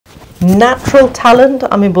Natural talent,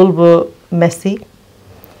 আমি বলবো Messi.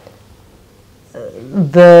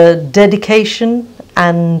 The dedication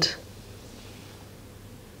and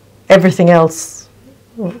everything else,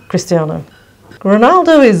 Cristiano.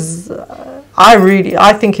 Ronaldo is,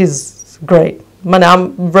 I think he's great.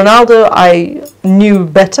 Ronaldo I knew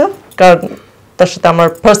better, কারণ তার সাথে আমার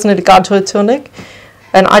personally কাজ হয়েছে অনেক,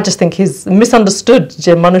 and I just think he's misunderstood.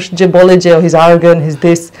 যে মানুষ যে বলে যে he's arrogant, he's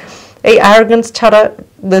this. এই arrogance ছাড়া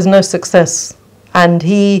there's no success, and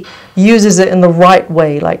he uses it in the right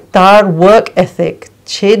way. Like তার work ethic,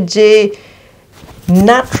 সে যে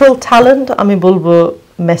natural talent, আমি বলবো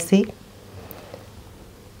Messi.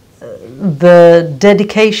 The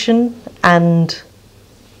dedication and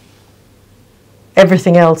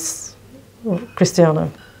everything else, Cristiano.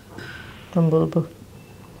 আমি বলবো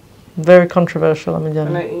very controversial, আমি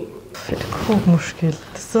জানি। এটা খুব মুশকিল,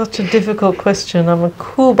 such a difficult question. আমি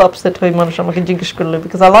খুব upset হই মানুষ আমাকে জিজ্ঞেস করলে,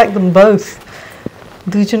 because I like them both.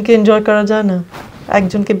 দুইজনকে এনজয় করা যায় না,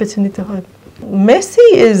 একজনকে বেছে নিতে হয়।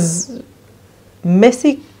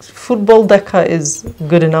 Messi football দেখা is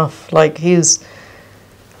good enough. Like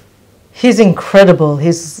he's incredible.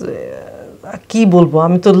 He's কি বলবো,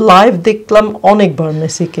 আমি তো লাইভ দেখলাম অনেকবার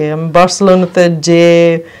মেসিকে। আমি বার্সেলোনাতে যে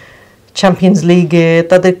চ্যাম্পিয়ন্স লিগে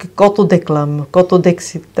তাদেরকে কত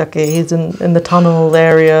দেখছি তাকে। His in the tunnel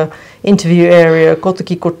area, interview area, কত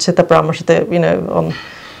কি করছে। তারপর আমার সাথে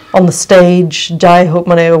on the stage, যাই হোক,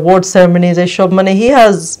 মানে award ceremonies এইসব, মানে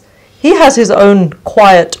he has his own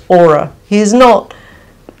quiet aura. He's not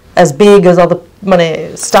as big as other, মানে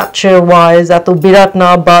stature wise এত বিরাট না,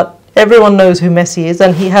 but everyone knows who Messi is,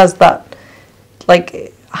 and he has that like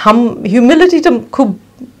humility to খুব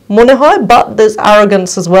মনে হয়, but there's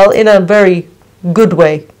arrogance as well in a very good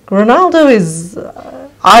way. Ronaldo is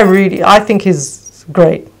I think he's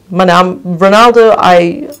great. মানে Ronaldo I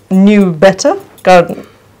knew better, কারণ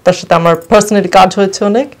তার সাথে আমার personally কাজ হয়েছে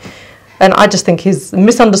অনেক, and I just think he's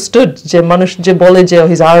misunderstood. যে মানুষ যে বলে যে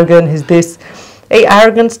he's arrogant, he's this. এই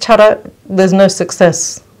arrogance ছাড়া there's no success,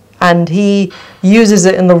 and he uses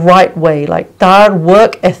it in the right way. Like তার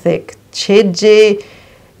work ethic, সে যে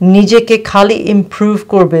নিজেকে খালি improve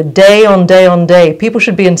করবে day on day on day. People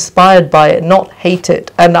should be inspired by it, not hate it.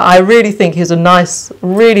 And I really think he's a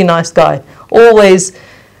really nice guy. Always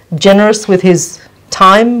generous with his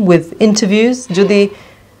time, with interviews. যদি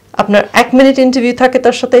আপনার 1 minute interview থাকে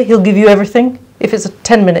তার সাথে, he'll give you everything. If it's a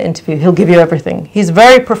 10-minute interview, he'll give you everything. He's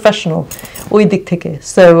very professional ওই দিক থেকে.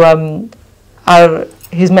 So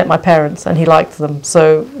he's met my parents and he liked them, so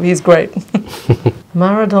he's great.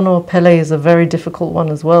 Maradona or Pele is a very difficult one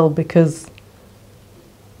as well, because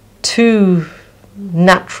two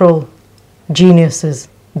natural geniuses,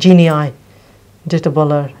 genii, যেটা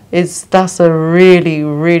বলার, that's a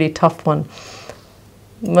really tough one.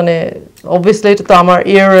 মানে obviously এটা তো আমার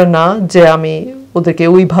era না যে আমি ওদেরকে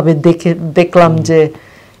ওইভাবে দেখলাম যে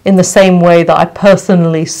in the same way that I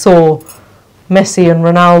personally saw Messi and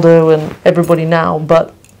Ronaldo and everybody now, but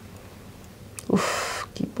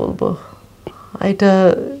কি বলবো, এটা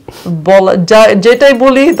যেটাই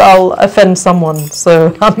বলি I'll offend someone, so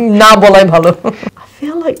আমি না বলাই ভালো। I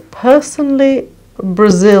feel like personally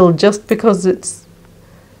Brazil, just because it's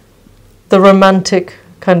the romantic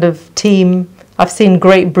kind of team. I've seen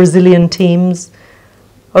great Brazilian teams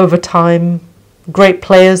over time, great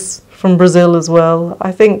players from Brazil as well.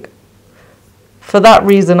 I think for that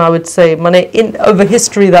reason I would say over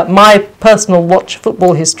history, that my personal watch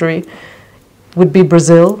football history would be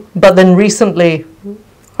Brazil, but then recently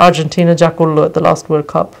Argentina যা করলো at the last World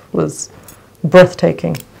Cup was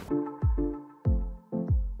breathtaking.